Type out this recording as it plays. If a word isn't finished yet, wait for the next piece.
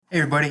Hey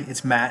everybody,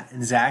 it's Matt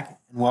and Zach,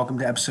 and welcome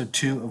to episode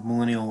 2 of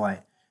Millennial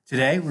Light.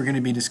 Today, we're going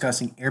to be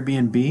discussing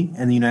Airbnb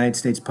and the United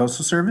States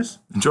Postal Service.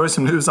 Enjoy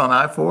some news on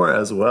I-4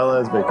 as well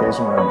as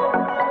vacation rental.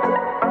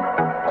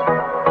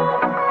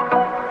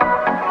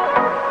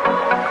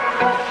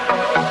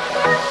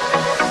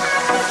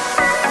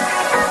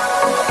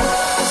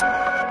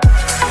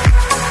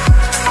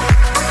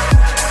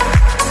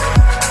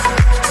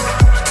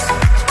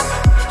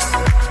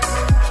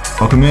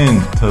 Welcome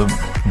in to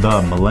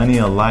the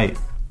Millennial Light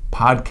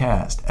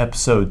podcast,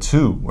 episode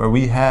 2, where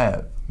we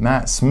have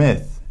Matt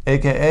Smith,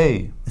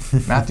 a.k.a.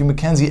 Matthew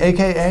McKenzie,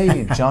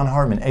 a.k.a. John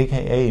Hartman,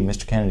 a.k.a.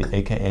 Mr. Kennedy,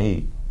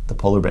 a.k.a. the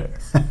Polar Bear.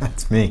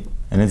 That's me.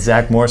 And it's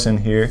Zach Morrison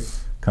here,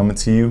 coming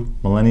to you,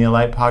 Millennial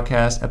Light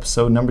podcast,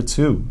 episode number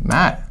 2.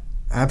 Matt.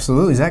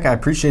 Absolutely, Zach. I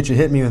appreciate you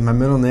hitting me with my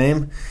middle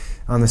name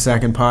on the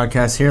second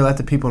podcast here. Let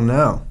the people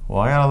know. Well,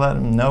 I got to let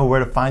them know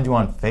where to find you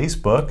on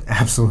Facebook.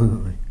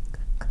 Absolutely.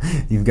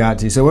 You've got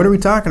to. So what are we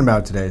talking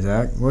about today,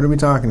 Zach? What are we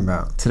talking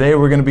about? Today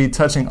we're going to be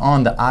touching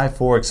on the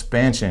I-4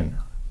 expansion.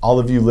 All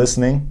of you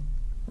listening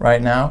right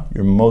now,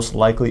 you're most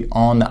likely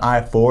on the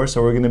I-4,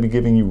 so we're going to be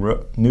giving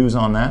you news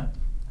on that,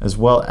 as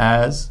well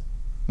as,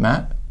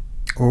 Matt?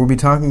 Well, we'll be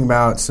talking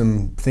about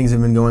some things that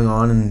have been going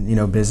on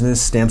in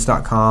business,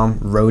 Stamps.com,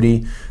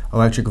 Roadie,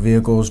 electric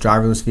vehicles,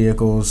 driverless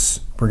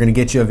vehicles. We're going to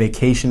get you a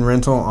vacation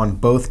rental on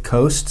both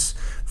coasts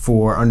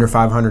for under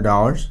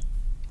 $500.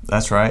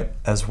 That's right,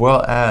 as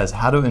well as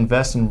how to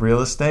invest in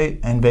real estate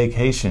and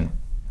vacation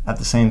at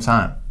the same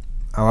time.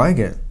 I like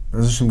it.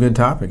 Those are some good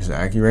topics,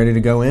 Zach. You ready to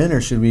go in,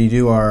 or should we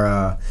do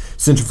our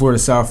Central Florida,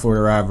 South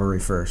Florida rivalry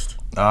first?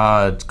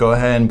 Go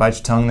ahead and bite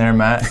your tongue there,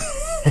 Matt.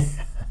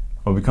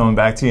 We'll be coming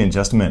back to you in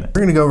just a minute.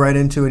 We're going to go right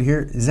into it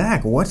here.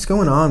 Zach, what's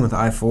going on with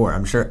I-4?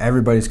 I'm sure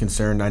everybody's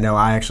concerned. I know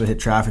I actually hit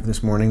traffic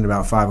this morning at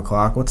about 5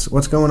 o'clock.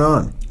 What's going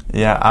on?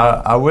 Yeah,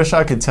 I wish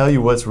I could tell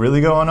you what's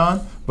really going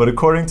on, but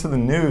according to the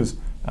news,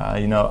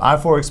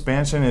 I-4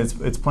 expansion,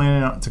 it's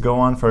planning to go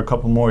on for a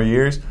couple more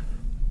years.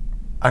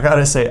 I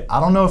gotta say, I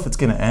don't know if it's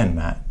gonna end,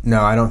 Matt.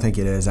 No, I don't think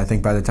it is. I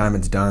think by the time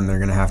it's done, they're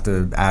gonna have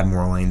to add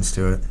more lanes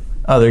to it.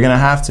 Oh, they're gonna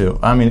have to.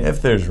 I mean,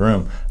 if there's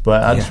room.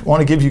 But I just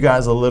want to give you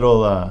guys a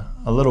little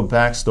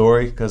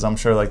backstory, because I'm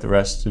sure, like the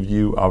rest of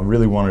you, I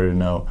really wanted to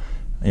know,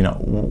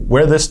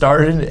 where this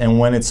started and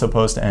when it's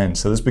supposed to end.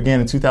 So this began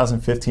in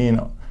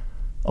 2015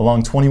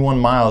 along 21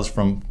 miles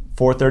from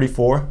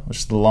 434, which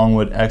is the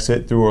Longwood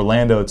exit, through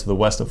Orlando to the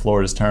west of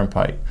Florida's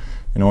Turnpike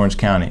in Orange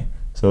County.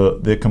 So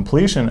the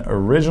completion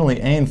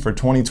originally aimed for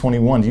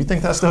 2021. Do you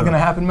think that's still going to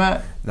happen,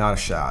 Matt? Not a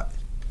shot.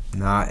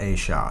 Not a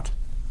shot.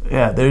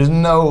 Yeah, there's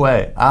no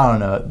way. I don't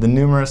know. The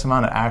numerous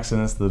amount of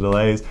accidents, the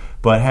delays.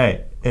 But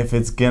hey, if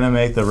it's going to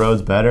make the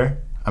roads better,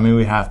 I mean,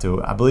 we have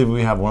to. I believe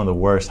we have one of the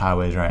worst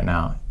highways right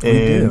now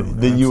in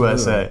the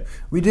USA.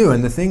 We do.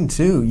 And the thing,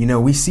 too,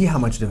 we see how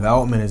much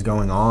development is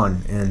going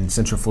on in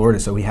Central Florida,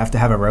 so we have to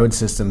have a road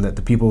system that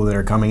the people that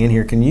are coming in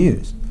here can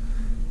use.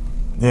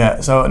 Yeah,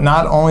 so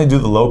not only do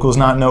the locals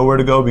not know where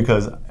to go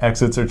because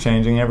exits are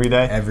changing every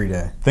day. Every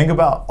day. Think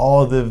about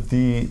all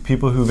the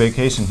people who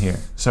vacation here.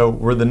 So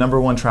we're the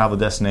 #1 travel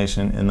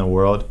destination in the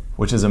world,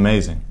 which is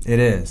amazing. It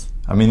is.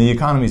 I mean, the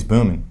economy's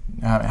booming.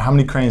 How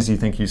many cranes do you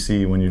think you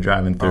see when you're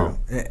driving through?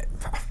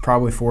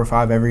 Probably 4 or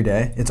 5 every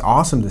day. It's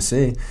awesome to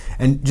see.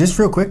 And just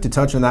real quick to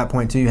touch on that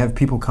point too, you have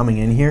people coming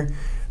in here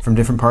from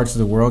different parts of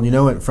the world.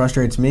 What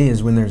frustrates me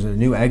is when there's a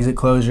new exit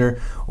closure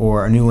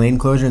or a new lane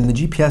closure and the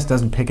GPS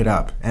doesn't pick it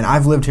up. And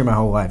I've lived here my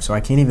whole life, so I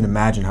can't even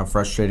imagine how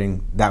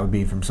frustrating that would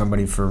be from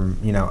somebody from,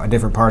 a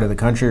different part of the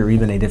country or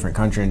even a different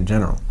country in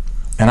general.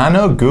 And I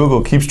know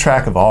Google keeps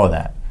track of all of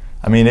that.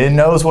 I mean, it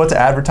knows what to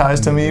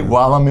advertise to me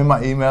while I'm in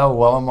my email,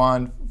 while I'm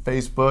on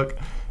Facebook.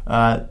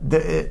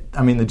 The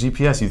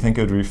GPS, you think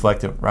it would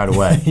reflect it right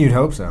away. You'd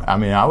hope so. I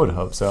mean, I would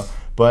hope so.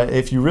 But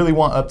if you really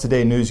want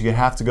up-to-date news, you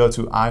have to go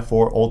to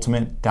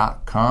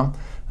i4ultimate.com.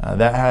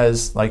 That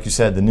has, like you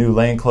said, the new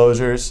lane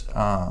closures.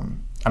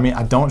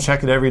 I don't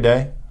check it every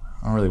day.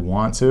 I don't really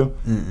want to.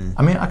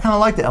 I mean, I kind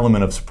of like the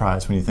element of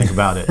surprise when you think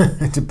about it.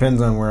 It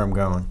depends on where I'm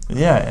going.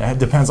 Yeah, it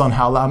depends on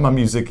how loud my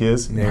music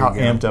is and how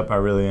amped up I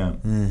really am.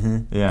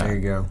 Mm-hmm. Yeah. There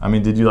you go. I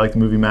mean, did you like the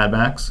movie Mad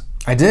Max?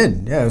 I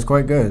did. Yeah, it was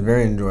quite good.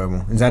 Very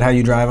enjoyable. Is that how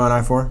you drive on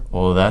I-4?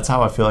 Well, that's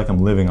how I feel like I'm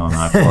living on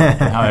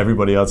I-4 and how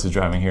everybody else is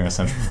driving here in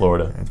Central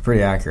Florida. It's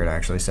pretty accurate,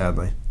 actually,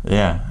 sadly.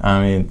 Yeah.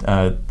 I mean,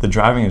 the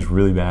driving is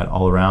really bad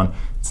all around.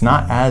 It's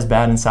not as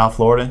bad in South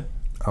Florida.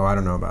 Oh, I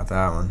don't know about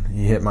that one.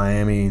 You hit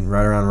Miami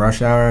right around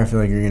rush hour, I feel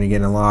like you're going to get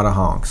in a lot of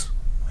honks.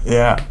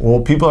 Yeah.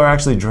 Well, people are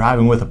actually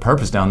driving with a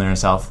purpose down there in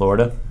South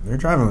Florida. They're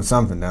driving with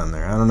something down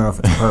there. I don't know if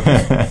it's a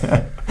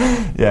purpose.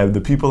 Yeah,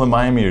 the people in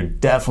Miami are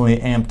definitely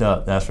amped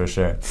up, that's for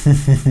sure.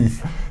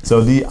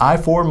 So the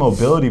I-4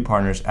 Mobility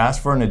Partners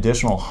asked for an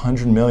additional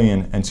 $100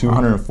 million and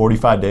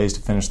 245 days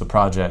to finish the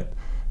project.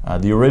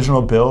 The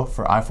original bill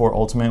for I-4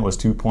 Ultimate was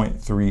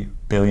 $2.3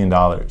 billion.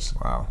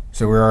 Wow.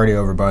 So we're already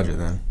over budget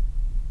then.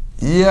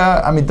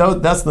 Yeah, I mean,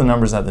 that's the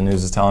numbers that the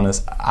news is telling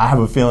us. I have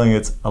a feeling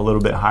it's a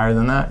little bit higher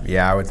than that.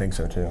 Yeah, I would think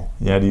so too.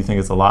 Yeah, do you think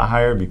it's a lot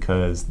higher?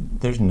 Because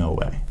there's no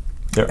way.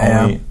 They're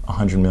only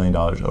 $100 million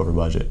over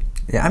budget.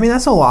 Yeah, I mean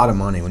that's a lot of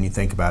money when you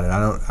think about it.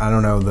 I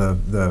don't know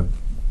the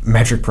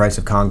metric price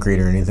of concrete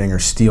or anything or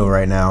steel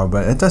right now,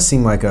 but it does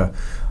seem like a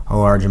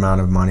large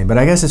amount of money. But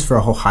I guess it's for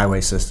a whole highway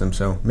system,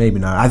 so maybe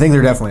not. I think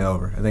they're definitely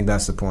over. I think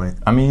that's the point.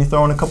 I mean, you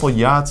throw in a couple of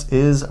yachts,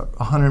 is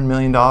 $100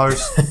 million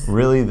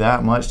really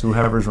that much to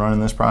whoever's running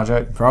this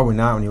project? Probably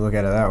not when you look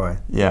at it that way.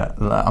 Yeah,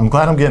 I'm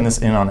glad I'm getting this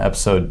in on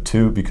episode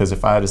 2, because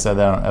if I had said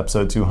that on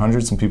episode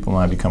 200, some people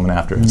might be coming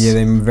after us. Yeah,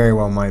 they very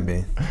well might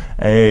be.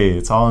 Hey,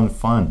 it's all in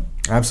fun.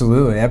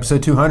 Absolutely.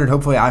 Episode 200,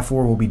 hopefully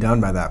I-4 will be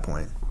done by that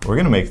point. We're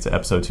going to make it to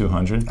episode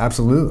 200.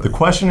 Absolutely. The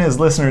question is,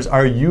 listeners,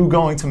 are you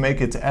going to make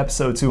it to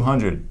episode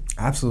 200?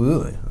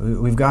 Absolutely.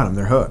 We've got them.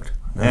 They're hooked.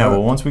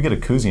 Well, once we get a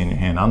koozie in your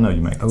hand, I'll know you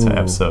make it to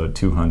episode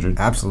 200.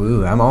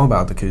 Absolutely. I'm all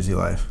about the koozie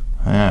life.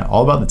 Yeah,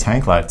 all about the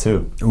tank life,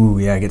 too. Ooh,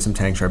 yeah, get some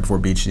tanks right before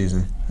beach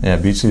season. Yeah,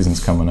 beach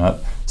season's coming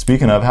up.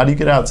 Speaking of, how do you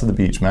get out to the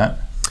beach, Matt?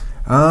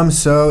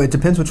 So it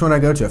depends which one I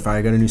go to. If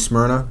I go to New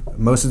Smyrna,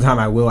 most of the time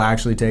I will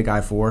actually take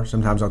I-4.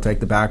 Sometimes I'll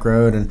take the back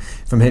road, and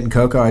if I'm hitting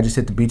Cocoa, I just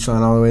hit the beach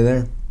line all the way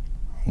there.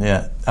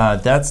 Yeah,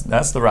 that's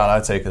the route I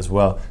take as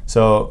well.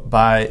 So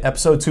by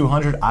episode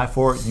 200,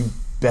 I-4, you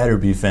better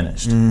be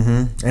finished.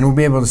 Mm-hmm. And we'll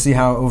be able to see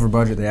how over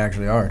budget they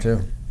actually are, too.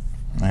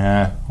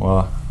 Yeah,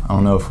 well, I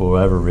don't know if we'll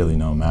ever really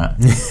know,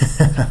 Matt.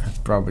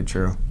 Probably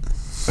true.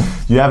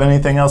 Do you have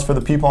anything else for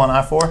the people on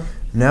I-4?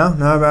 No,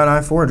 not about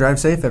I-4. Drive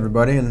safe,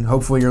 everybody, and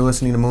hopefully you're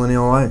listening to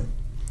Millennial Light.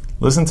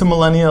 Listen to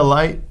Millennial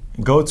Light.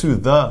 Go to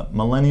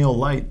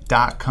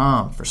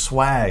themillenniallight.com for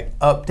swag,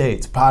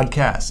 updates,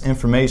 podcasts,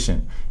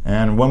 information.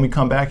 And when we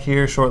come back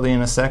here shortly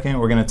in a second,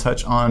 we're going to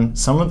touch on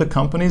some of the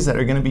companies that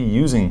are going to be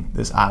using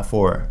this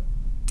I-4.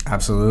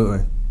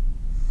 Absolutely.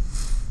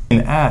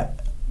 And at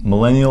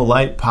Millennial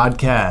Light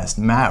Podcast,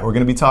 Matt, we're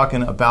going to be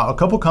talking about a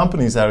couple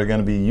companies that are going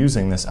to be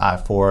using this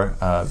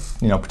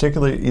I-4,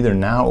 particularly either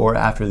now or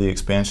after the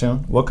expansion.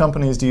 What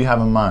companies do you have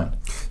in mind?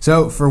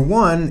 So for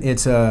one,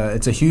 it's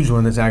a huge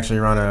one that's actually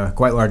run a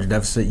quite large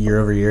deficit year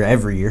over year,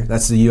 every year.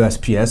 That's the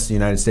USPS, the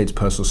United States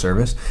Postal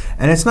Service.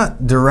 And it's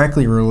not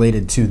directly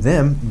related to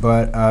them,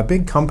 but a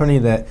big company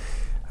that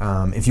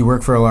if you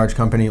work for a large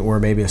company or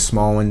maybe a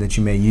small one that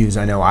you may use,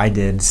 I know I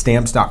did,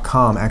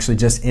 Stamps.com actually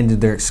just ended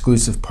their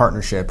exclusive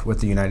partnership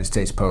with the United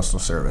States Postal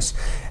Service.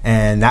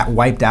 And that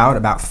wiped out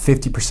about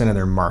 50% of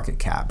their market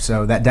cap.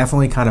 So that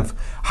definitely kind of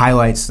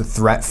highlights the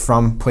threat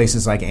from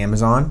places like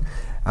Amazon.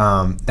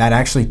 That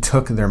actually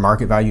took their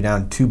market value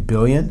down $2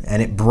 billion,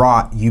 and it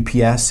brought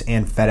UPS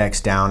and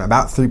FedEx down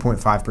about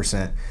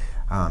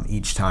 3.5%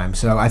 each time.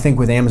 So I think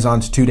with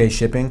Amazon's 2-day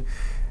shipping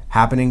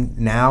happening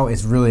now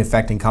is really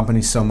affecting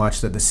companies so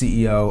much that the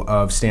CEO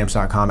of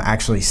Stamps.com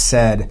actually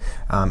said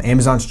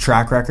Amazon's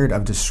track record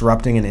of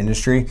disrupting an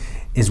industry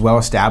is well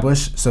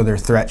established, so their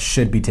threat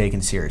should be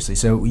taken seriously.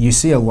 So you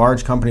see a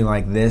large company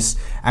like this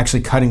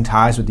actually cutting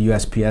ties with the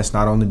USPS,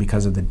 not only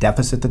because of the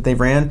deficit that they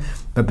ran,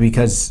 but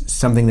because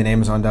something that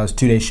Amazon does,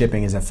 2-day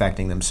shipping, is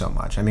affecting them so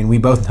much. I mean, we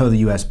both know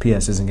the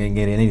USPS isn't going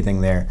to get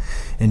anything there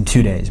in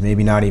 2 days,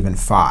 maybe not even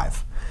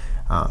 5.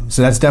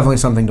 So that's definitely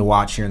something to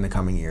watch here in the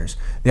coming years.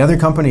 The other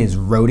company is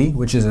Roadie,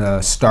 which is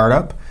a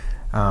startup.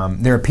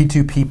 They're a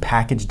P2P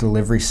package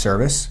delivery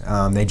service.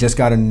 They just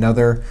got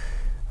another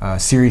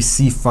Series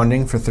C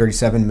funding for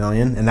 $37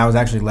 million, and that was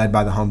actually led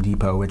by the Home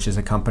Depot, which is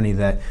a company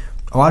that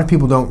a lot of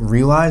people don't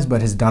realize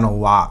but has done a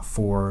lot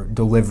for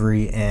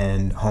delivery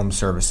and home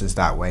services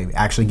that way,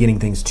 actually getting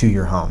things to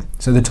your home.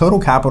 So the total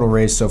capital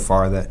raised so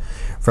far that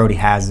Roadie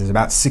has is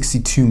about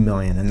 $62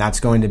 million, and that's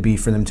going to be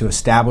for them to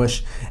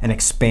establish and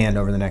expand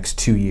over the next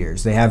 2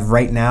 years. They have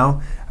right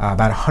now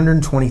about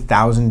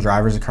 120,000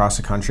 drivers across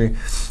the country,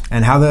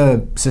 and how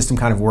the system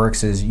kind of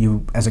works is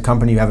you, as a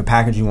company, you have a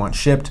package you want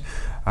shipped,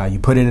 you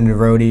put it into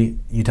Roadie,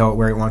 you tell it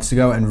where it wants to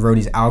go, and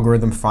Roadie's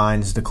algorithm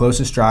finds the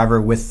closest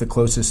driver with the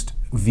closest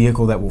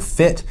vehicle that will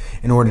fit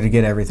in order to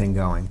get everything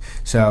going.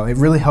 So it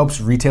really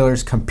helps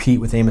retailers compete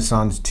with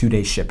Amazon's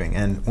 2-day shipping.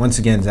 And once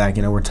again, Zach,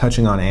 we're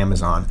touching on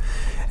Amazon,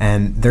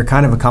 and they're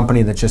kind of a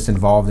company that's just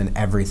involved in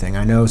everything.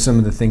 I know some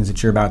of the things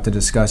that you're about to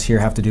discuss here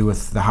have to do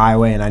with the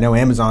highway, and I know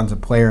Amazon's a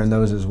player in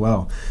those as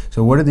well.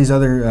 So what are these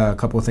other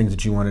couple of things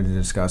that you wanted to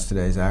discuss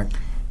today, Zach?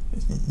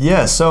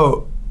 Yeah,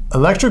 so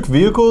electric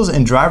vehicles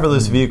and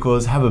driverless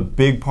vehicles have a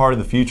big part of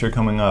the future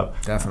coming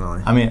up.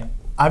 Definitely. I mean,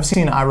 I've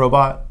seen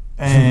iRobot,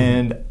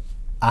 and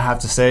I have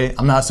to say,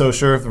 I'm not so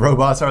sure if the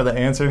robots are the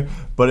answer,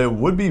 but it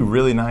would be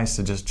really nice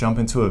to just jump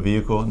into a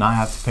vehicle, not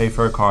have to pay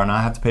for a car,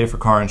 not have to pay for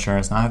car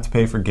insurance, not have to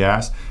pay for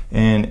gas.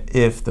 And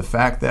if the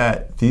fact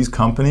that these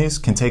companies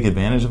can take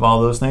advantage of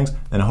all those things,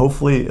 then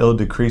hopefully it'll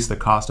decrease the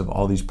cost of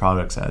all these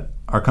products that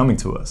are coming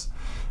to us.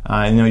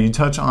 You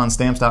touch on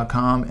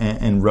Stamps.com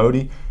and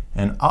Roadie,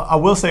 and I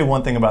will say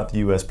one thing about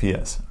the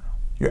USPS.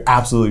 You're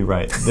absolutely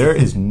right. There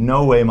is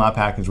no way my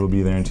package will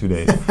be there in 2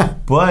 days,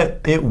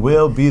 but it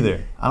will be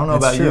there. I don't know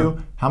about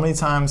you. How many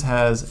times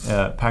has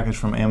a package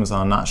from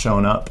Amazon not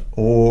shown up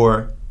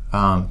or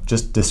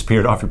just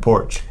disappeared off your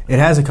porch? It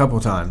has a couple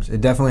times. It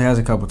definitely has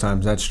a couple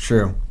times. That's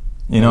true.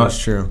 That's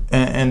true.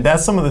 And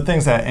that's some of the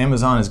things that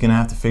Amazon is going to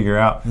have to figure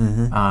out.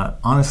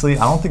 Honestly,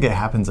 I don't think it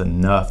happens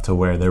enough to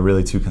where they're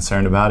really too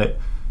concerned about it.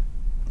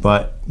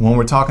 But when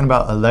we're talking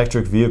about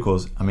electric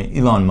vehicles, I mean,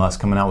 Elon Musk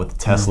coming out with the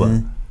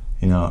Tesla,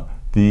 you know,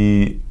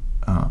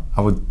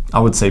 I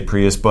would say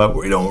Prius, but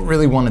we don't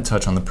really want to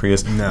touch on the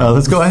Prius. No.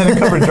 Let's go ahead and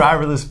cover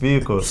driverless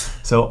vehicles.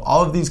 So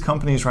all of these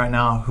companies right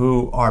now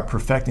who are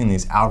perfecting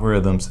these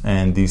algorithms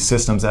and these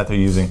systems that they're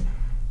using,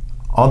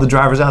 all the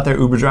drivers out there,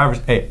 Uber drivers,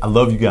 hey, I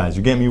love you guys.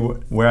 You're getting me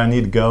where I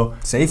need to go.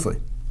 Safely.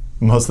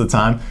 Most of the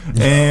time.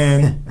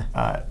 And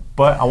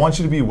but I want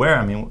you to be aware,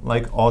 I mean,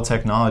 like all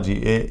technology,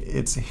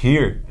 it's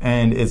here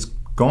and it's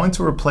going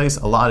to replace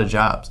a lot of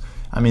jobs.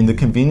 I mean, the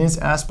convenience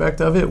aspect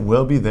of it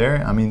will be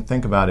there. I mean,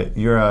 think about it.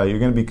 You're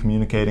going to be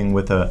communicating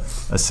with a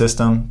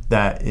system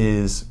that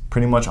is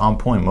pretty much on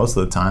point most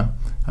of the time.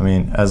 I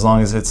mean, as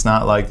long as it's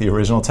not like the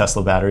original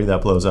Tesla battery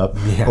that blows up,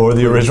 or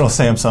the original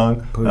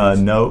Samsung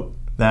Note,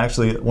 that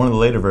actually one of the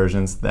later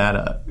versions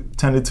that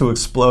tended to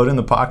explode in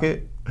the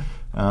pocket.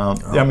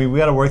 I mean, we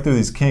got to work through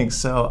these kinks.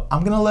 So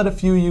I'm going to let a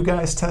few of you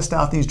guys test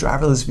out these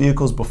driverless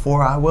vehicles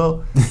before I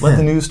will. Let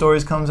the news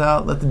stories comes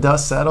out, let the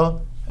dust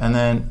settle. And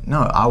then,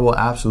 no, I will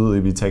absolutely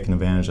be taking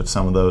advantage of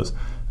some of those,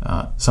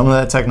 some of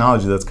that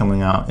technology that's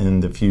coming out in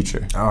the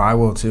future. Oh, I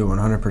will too,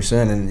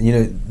 100%. And, you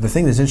know, the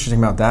thing that's interesting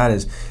about that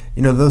is,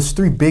 you know, those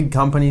three big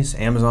companies,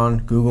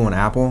 Amazon, Google, and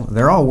Apple,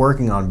 they're all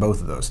working on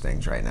both of those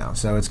things right now.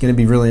 So it's going to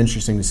be really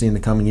interesting to see in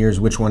the coming years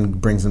which one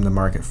brings them to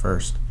market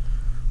first.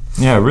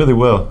 Yeah, it really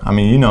will. I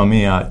mean, you know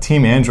me,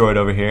 Team Android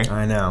over here.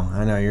 I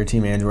know. You're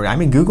Team Android. I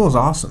mean, Google's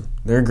awesome.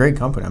 They're a great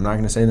company. I'm not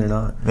going to say they're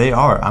not. They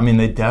are. I mean,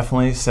 they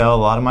definitely sell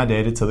a lot of my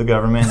data to the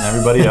government and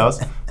everybody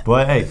else.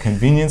 But, hey,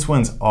 convenience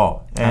wins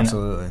all. And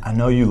absolutely. I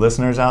know you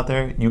listeners out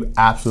there, you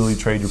absolutely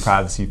trade your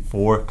privacy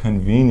for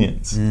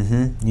convenience.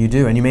 Mm-hmm. You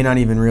do. And you may not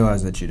even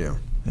realize that you do.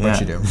 Yeah.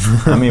 But you do.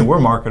 I mean, we're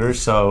marketers,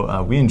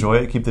 so we enjoy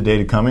it. Keep the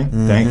data coming.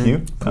 Thank you.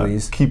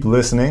 Please. Keep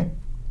listening.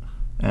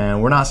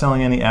 And we're not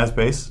selling any ad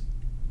space.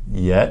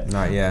 Yet,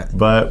 not yet,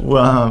 but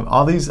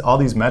all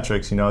these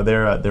metrics, you know,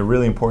 they're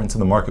really important to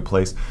the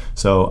marketplace.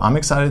 So I'm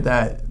excited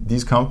that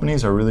these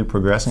companies are really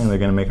progressing. And they're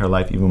going to make our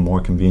life even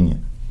more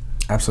convenient.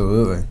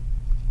 Absolutely.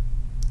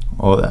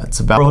 Well,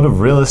 that's about the world of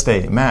real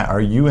estate. Matt,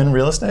 are you in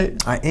real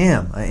estate? I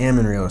am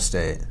in real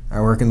estate.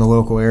 I work in the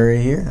local area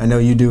here. I know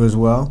you do as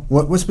well.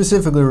 What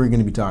specifically are we going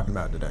to be talking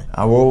about today?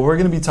 Well, we're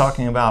going to be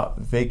talking about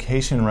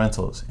vacation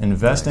rentals,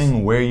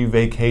 investing where you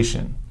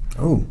vacation.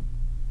 Oh.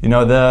 You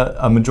know,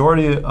 a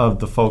majority of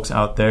the folks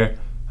out there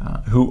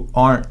who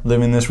aren't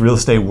living this real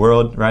estate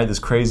world, right, this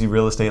crazy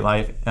real estate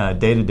life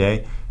day to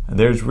day,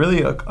 there's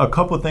really a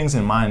couple of things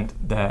in mind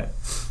that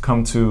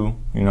come to,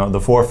 you know, the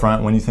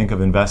forefront when you think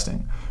of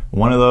investing.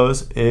 One of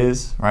those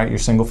is, right, your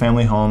single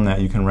family home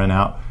that you can rent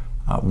out.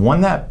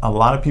 One that a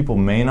lot of people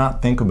may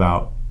not think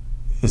about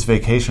is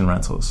vacation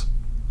rentals.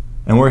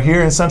 And we're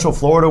here in Central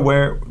Florida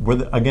where, we're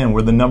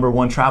the number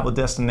one travel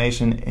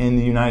destination in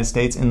the United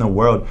States, in the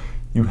world.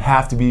 You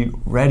have to be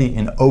ready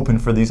and open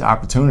for these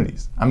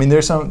opportunities. I mean,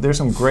 there's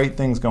some great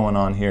things going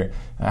on here.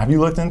 Have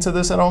you looked into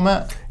this at all,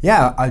 Matt?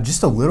 Yeah,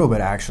 just a little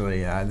bit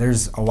actually.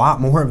 There's a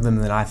lot more of them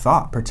than I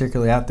thought,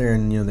 particularly out there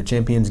in the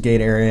Champions Gate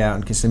area out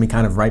in Kissimmee,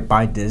 kind of right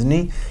by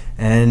Disney.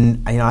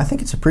 And I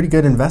think it's a pretty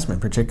good investment,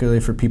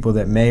 particularly for people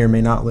that may or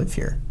may not live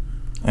here.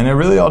 And it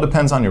really all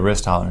depends on your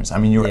risk tolerance. I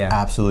mean, you're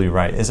absolutely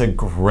right. It's a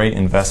great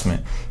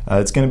investment.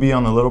 It's going to be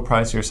on the little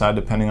pricier side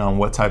depending on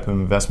what type of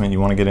investment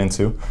you want to get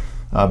into.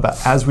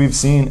 But as we've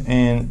seen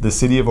in the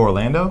city of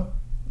Orlando,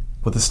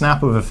 with the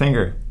snap of a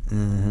finger,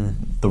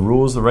 the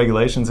rules, the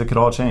regulations, it could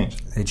all change.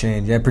 They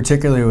change, yeah,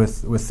 particularly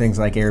with things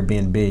like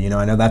Airbnb.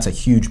 I know that's a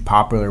huge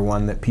popular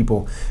one that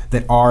people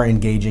that are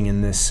engaging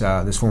in this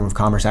form of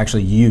commerce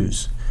actually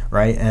use,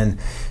 right? And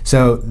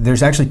so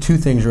there's actually two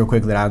things real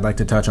quick that I'd like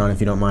to touch on,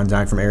 if you don't mind,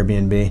 Zach, from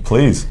Airbnb.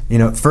 Please.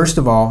 First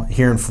of all,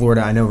 here in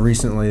Florida, I know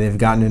recently they've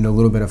gotten into a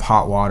little bit of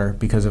hot water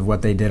because of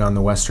what they did on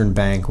the Western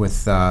Bank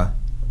with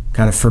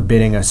kind of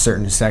forbidding a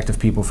certain sect of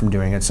people from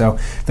doing it. So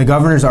the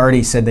governor's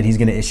already said that he's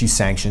going to issue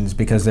sanctions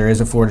because there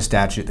is a Florida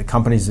statute. The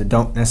companies that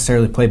don't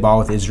necessarily play ball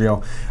with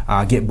Israel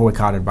get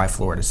boycotted by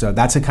Florida. So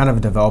that's a kind of a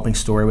developing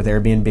story with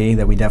Airbnb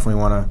that we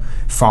definitely want to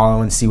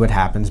follow and see what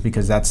happens,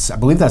 because I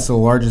believe that's the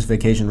largest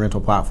vacation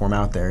rental platform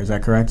out there. Is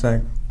that correct,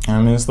 Zach?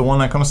 I mean, it's the one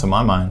that comes to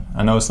my mind.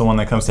 I know it's the one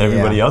that comes to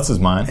everybody else's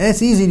mind. And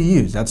it's easy to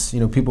use. That's,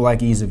 people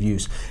like ease of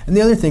use. And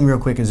the other thing real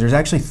quick is there's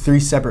actually 3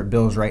 separate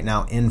bills right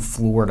now in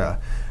Florida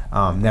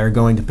that are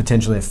going to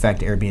potentially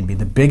affect Airbnb.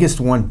 The biggest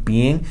one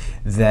being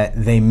that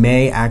they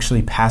may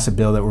actually pass a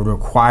bill that would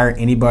require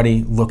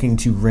anybody looking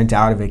to rent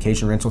out a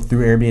vacation rental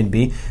through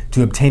Airbnb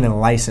to obtain a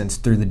license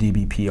through the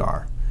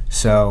DBPR.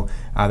 So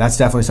that's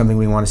definitely something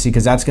we want to see,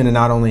 because that's going to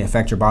not only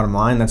affect your bottom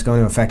line, that's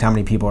going to affect how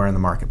many people are in the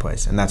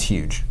marketplace, and that's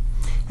huge.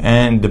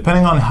 And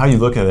depending on how you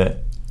look at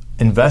it,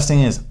 investing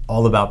is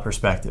all about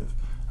perspective.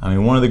 I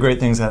mean, one of the great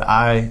things that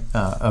I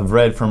have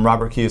read from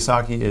Robert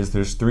Kiyosaki is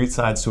there's 3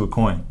 sides to a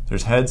coin.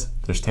 There's heads,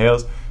 there's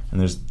tails,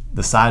 and there's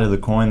the side of the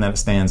coin that it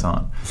stands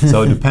on.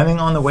 So depending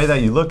on the way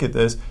that you look at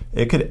this,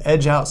 it could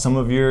edge out some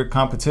of your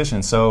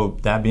competition. So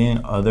that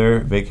being other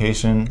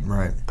vacation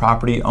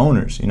property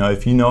owners.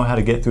 If you know how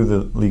to get through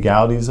the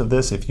legalities of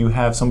this, if you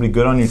have somebody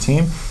good on your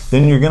team,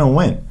 then you're going to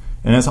win.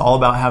 And it's all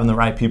about having the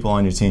right people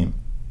on your team.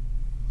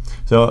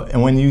 So,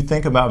 and when you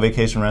think about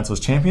vacation rentals,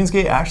 Champions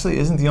Gate actually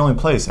isn't the only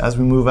place. As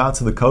we move out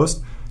to the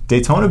coast,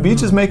 Daytona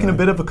Beach is making a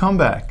bit of a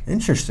comeback.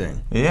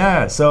 Interesting.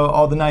 Yeah, so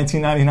all the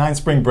 1999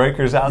 spring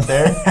breakers out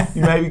there,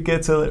 you maybe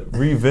get to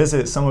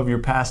revisit some of your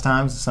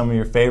pastimes, some of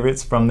your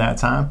favorites from that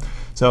time.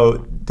 So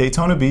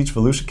Daytona Beach,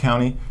 Volusia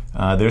County,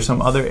 there's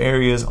some other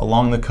areas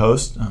along the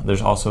coast.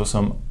 There's also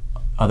some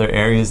other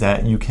areas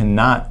that you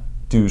cannot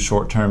do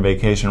short-term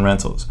vacation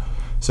rentals.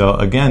 So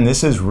again,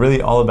 this is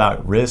really all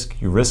about risk,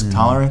 your risk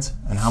tolerance,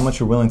 and how much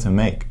you're willing to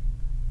make.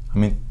 I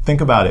mean, think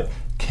about it.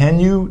 Can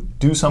you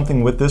do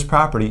something with this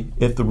property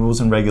if the rules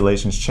and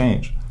regulations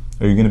change?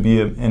 Are you going to be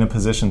in a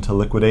position to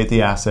liquidate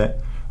the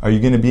asset? Are you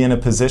going to be in a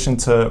position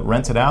to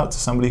rent it out to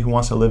somebody who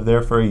wants to live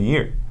there for a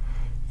year?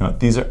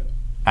 These are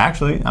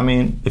actually, I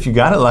mean, if you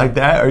got it like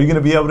that, are you going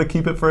to be able to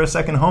keep it for a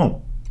second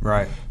home?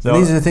 Right. So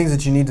these are the things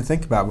that you need to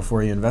think about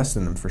before you invest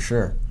in them, for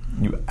sure.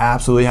 You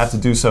absolutely have to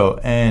do so.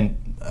 And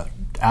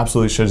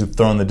absolutely should have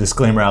thrown the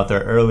disclaimer out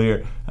there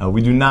earlier.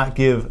 We do not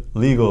give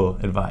legal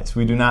advice.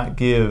 We do not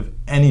give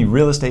any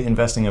real estate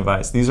investing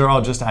advice. These are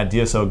all just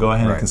ideas, so go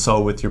ahead and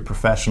consult with your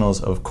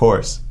professionals, of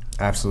course.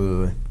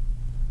 Absolutely.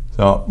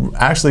 So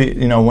actually,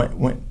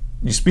 when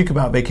you speak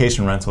about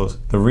vacation rentals,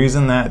 the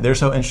reason that they're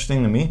so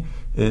interesting to me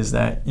is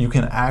that you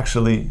can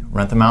actually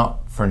rent them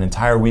out for an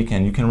entire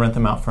weekend. You can rent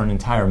them out for an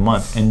entire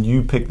month, and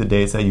you pick the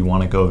dates that you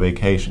want to go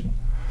vacation.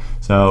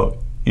 So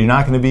you're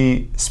not going to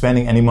be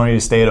spending any money to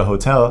stay at a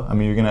hotel. I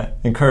mean, you're going to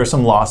incur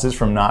some losses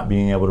from not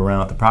being able to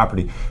rent out the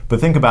property.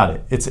 But think about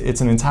it. It's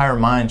an entire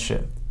mind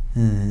shift.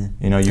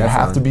 Mm-hmm. You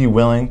have to be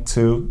willing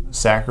to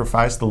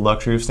sacrifice the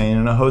luxury of staying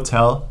in a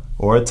hotel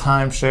or a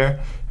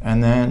timeshare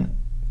and then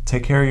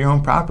take care of your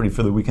own property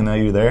for the weekend that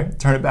you're there,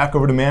 turn it back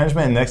over to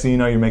management, and next thing you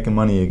know, you're making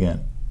money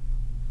again.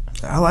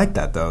 I like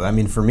that, though. I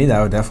mean, for me,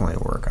 that would definitely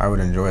work. I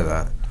would enjoy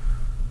that.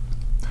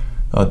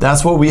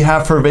 That's what we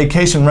have for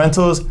vacation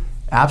rentals.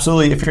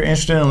 Absolutely. If you're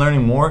interested in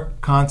learning more,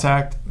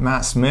 contact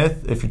Matt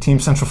Smith. If you're Team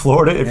Central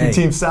Florida, if you're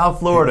Team South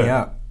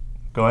Florida,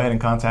 go ahead and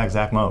contact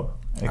Zach Moe,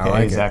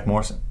 a.k.a. Zach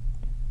Morrison.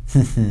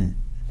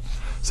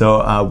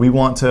 So we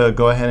want to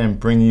go ahead and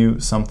bring you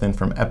something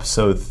from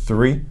episode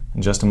 3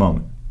 in just a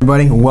moment.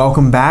 Everybody,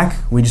 welcome back.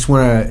 We just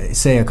want to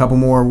say a couple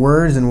more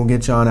words and we'll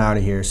get you on out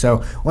of here. So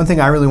one thing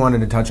I really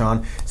wanted to touch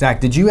on, Zach,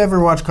 did you ever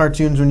watch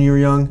cartoons when you were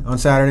young on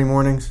Saturday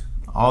mornings?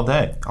 All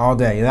day. All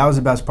day. That was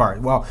the best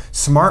part. Well,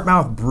 Smart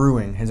Mouth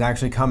Brewing has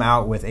actually come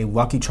out with a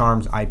Lucky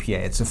Charms IPA.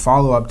 It's a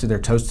follow-up to their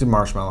Toasted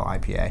Marshmallow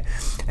IPA.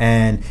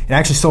 And it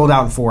actually sold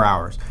out in 4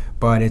 hours.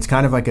 But it's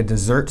kind of like a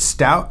dessert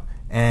stout,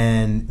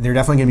 and they're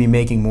definitely going to be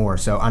making more.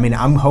 So, I mean,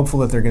 I'm hopeful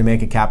that they're going to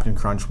make a Captain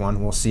Crunch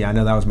one. We'll see. I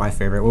know that was my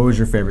favorite. What was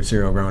your favorite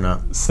cereal growing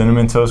up?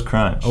 Cinnamon Toast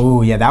Crunch.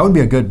 Oh, yeah, that would be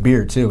a good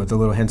beer, too, with the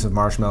little hints of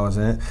marshmallows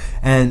in it.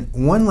 And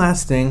one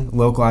last thing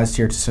localized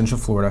here to Central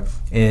Florida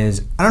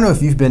is, I don't know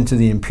if you've been to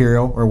the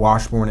Imperial or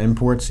Washburn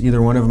Imports,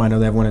 either one of them. I know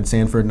they have one in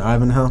Sanford and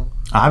Ivanhoe.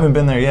 I haven't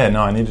been there yet.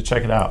 No, I need to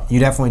check it out.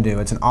 You definitely do.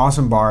 It's an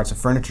awesome bar. It's a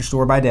furniture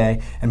store by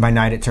day, and by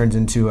night it turns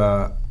into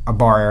a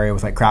bar area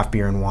with like craft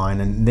beer and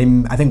wine,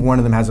 and I think one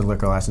of them has a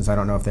liquor license. I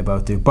don't know if they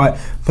both do, but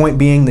point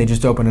being, they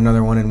just opened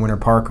another one in Winter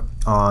Park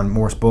on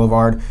Morse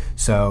Boulevard,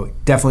 so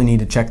definitely need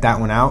to check that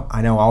one out.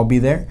 I know I'll be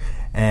there,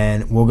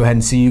 and we'll go ahead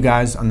and see you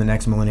guys on the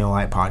next Millennial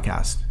Light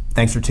podcast.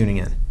 Thanks for tuning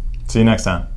in. See you next time.